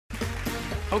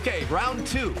Okay, round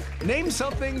two. Name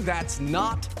something that's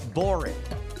not boring.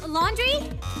 A laundry?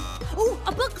 Ooh,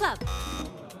 a book club.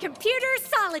 Computer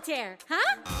solitaire,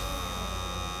 huh?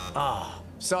 Ah,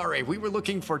 sorry, we were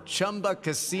looking for Chumba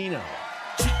Casino.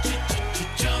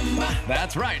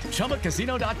 That's right,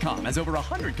 ChumbaCasino.com has over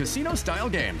 100 casino-style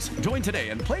games. Join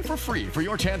today and play for free for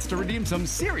your chance to redeem some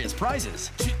serious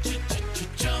prizes.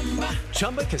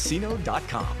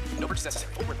 ChumbaCasino.com. No purchase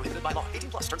necessary. Void where prohibited by law.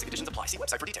 18+. Terms and conditions apply. See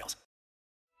website for details.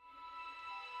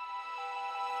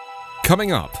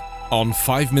 Coming up on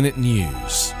 5 Minute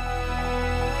News.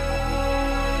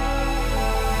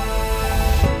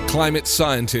 Climate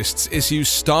scientists issue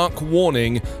stark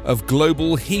warning of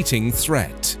global heating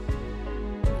threat.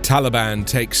 Taliban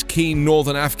takes key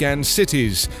northern Afghan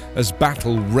cities as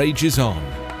battle rages on.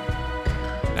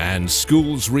 And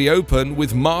schools reopen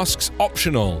with masks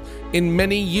optional in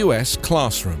many US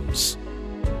classrooms.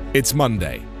 It's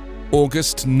Monday,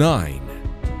 August 9.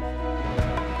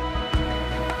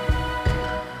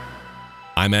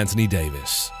 I'm Anthony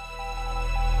Davis.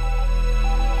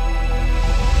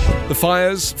 The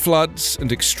fires, floods,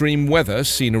 and extreme weather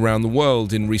seen around the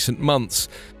world in recent months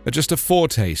are just a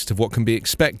foretaste of what can be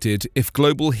expected if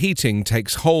global heating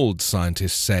takes hold,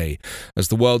 scientists say, as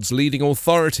the world's leading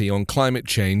authority on climate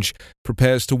change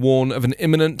prepares to warn of an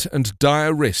imminent and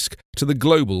dire risk to the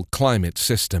global climate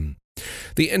system.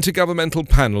 The Intergovernmental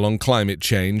Panel on Climate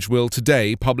Change will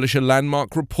today publish a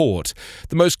landmark report,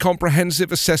 the most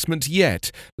comprehensive assessment yet,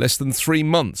 less than 3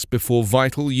 months before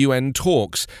vital UN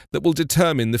talks that will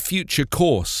determine the future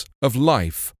course of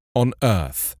life on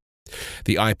Earth.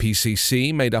 The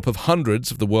IPCC, made up of hundreds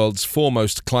of the world's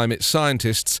foremost climate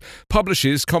scientists,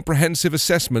 publishes comprehensive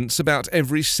assessments about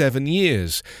every 7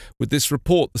 years, with this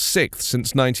report the 6th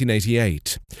since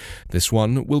 1988. This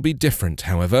one will be different,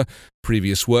 however.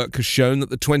 Previous work has shown that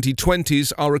the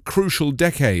 2020s are a crucial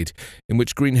decade in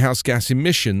which greenhouse gas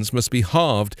emissions must be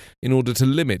halved in order to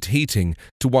limit heating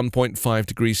to 1.5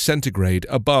 degrees centigrade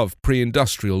above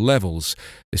pre-industrial levels,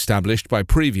 established by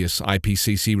previous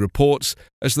IPCC reports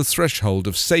as the threshold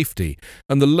of safety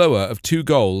and the lower of 2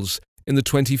 goals in the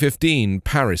 2015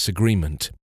 Paris Agreement.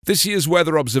 This year's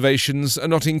weather observations are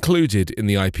not included in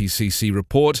the IPCC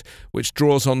report, which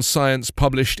draws on science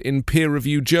published in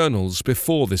peer-reviewed journals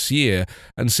before this year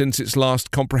and since its last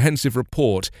comprehensive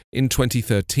report in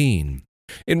 2013.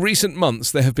 In recent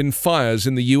months, there have been fires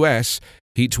in the US,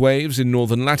 heat waves in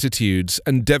northern latitudes,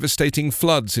 and devastating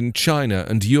floods in China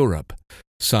and Europe.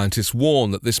 Scientists warn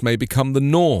that this may become the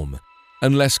norm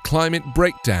unless climate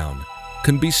breakdown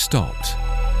can be stopped.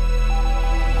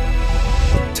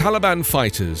 Taliban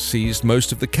fighters seized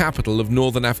most of the capital of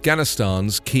northern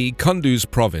Afghanistan's key Kunduz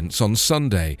province on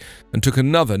Sunday and took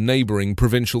another neighbouring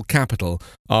provincial capital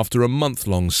after a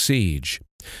month-long siege.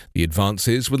 The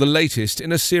advances were the latest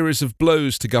in a series of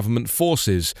blows to government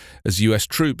forces as US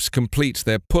troops complete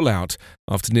their pullout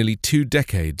after nearly 2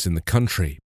 decades in the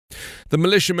country. The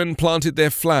militiamen planted their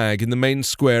flag in the main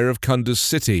square of Kunduz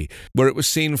city, where it was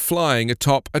seen flying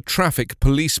atop a traffic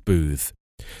police booth.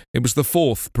 It was the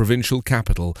 4th provincial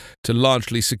capital to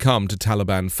largely succumb to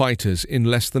Taliban fighters in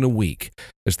less than a week,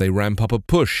 as they ramp up a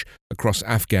push across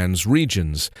Afghan's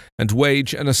regions and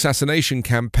wage an assassination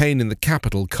campaign in the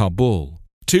capital, Kabul.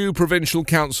 2 provincial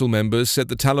council members said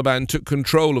the Taliban took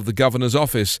control of the governor's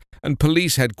office and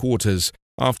police headquarters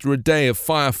after a day of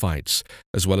firefights,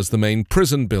 as well as the main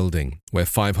prison building, where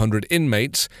 500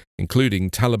 inmates, including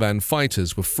Taliban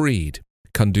fighters, were freed.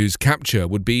 Kunduz capture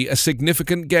would be a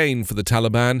significant gain for the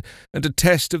Taliban and a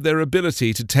test of their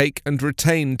ability to take and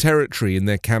retain territory in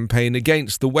their campaign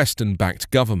against the Western-backed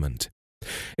government.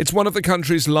 It's one of the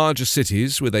country's larger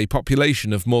cities, with a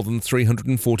population of more than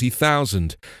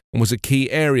 340,000, and was a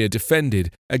key area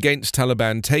defended against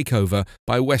Taliban takeover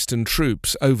by Western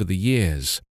troops over the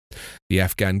years. The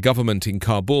Afghan government in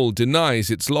Kabul denies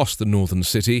it's lost the northern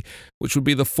city, which would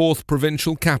be the 4th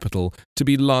provincial capital to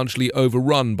be largely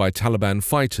overrun by Taliban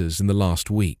fighters in the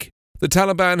last week. The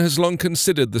Taliban has long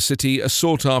considered the city a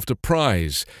sought-after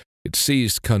prize. It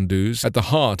seized Kunduz at the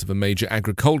heart of a major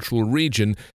agricultural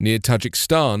region near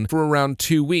Tajikistan for around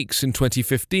 2 weeks in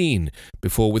 2015,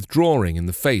 before withdrawing in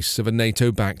the face of a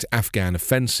NATO-backed Afghan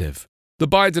offensive. The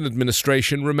Biden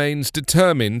administration remains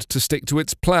determined to stick to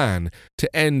its plan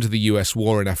to end the US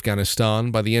war in Afghanistan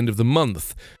by the end of the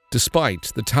month,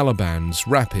 despite the Taliban's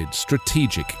rapid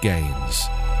strategic gains.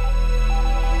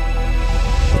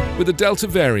 With the Delta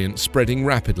variant spreading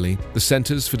rapidly, the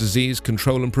Centers for Disease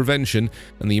Control and Prevention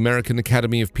and the American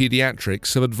Academy of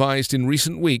Pediatrics have advised in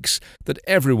recent weeks that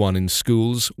everyone in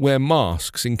schools wear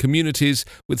masks in communities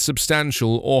with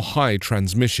substantial or high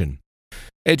transmission.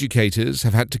 Educators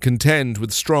have had to contend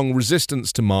with strong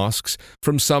resistance to masks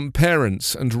from some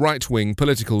parents and right-wing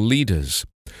political leaders.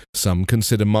 Some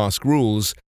consider mask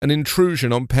rules an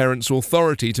intrusion on parents'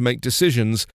 authority to make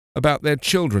decisions about their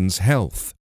children's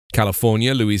health.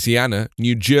 California, Louisiana,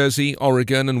 New Jersey,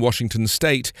 Oregon, and Washington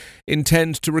State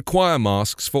intend to require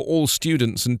masks for all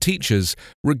students and teachers,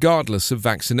 regardless of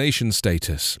vaccination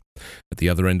status. At the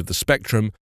other end of the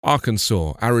spectrum,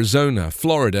 Arkansas, Arizona,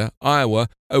 Florida, Iowa,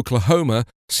 Oklahoma,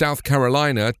 South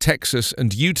Carolina, Texas,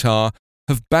 and Utah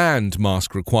have banned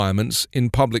mask requirements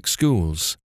in public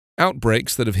schools.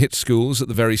 Outbreaks that have hit schools at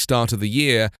the very start of the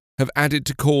year have added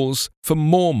to calls for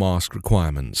more mask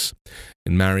requirements.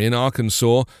 In Marion,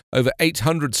 Arkansas, over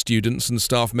 800 students and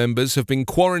staff members have been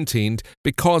quarantined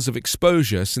because of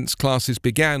exposure since classes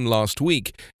began last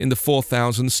week in the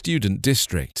 4,000-student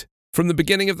district. From the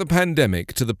beginning of the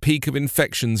pandemic to the peak of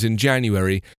infections in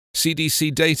January,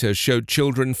 CDC data showed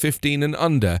children 15 and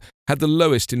under had the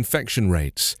lowest infection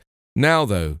rates. Now,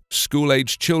 though,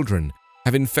 school-aged children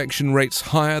have infection rates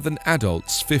higher than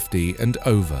adults 50 and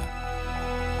over.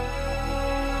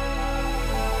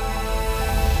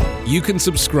 You can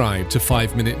subscribe to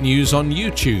 5 Minute News on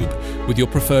YouTube with your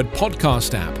preferred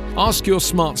podcast app. Ask your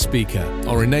smart speaker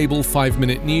or enable 5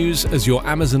 Minute News as your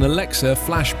Amazon Alexa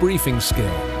flash briefing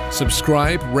skill.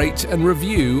 Subscribe, rate and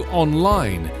review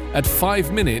online at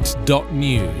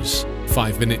 5minute.news.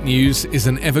 5 Minute News is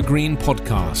an evergreen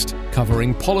podcast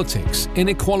covering politics,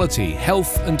 inequality,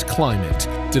 health and climate,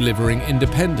 delivering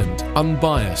independent,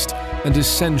 unbiased and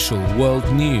essential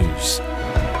world news.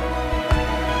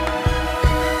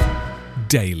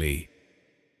 Daily.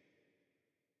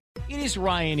 It is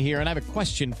Ryan here, and I have a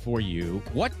question for you.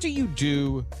 What do you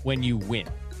do when you win?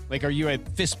 Like, are you a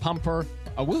fist pumper,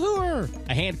 a woohooer,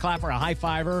 a hand clapper, a high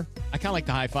fiver? I kind of like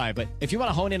the high five, but if you want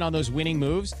to hone in on those winning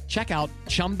moves, check out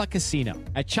Chumba Casino.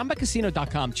 At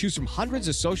ChumbaCasino.com, choose from hundreds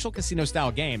of social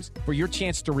casino-style games for your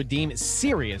chance to redeem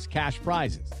serious cash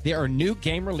prizes. There are new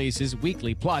game releases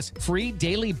weekly, plus free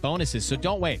daily bonuses. So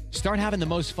don't wait. Start having the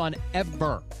most fun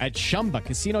ever at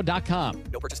ChumbaCasino.com.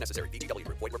 No purchase necessary. VGW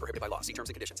Group. Void where prohibited by law. See terms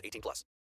and conditions. 18+.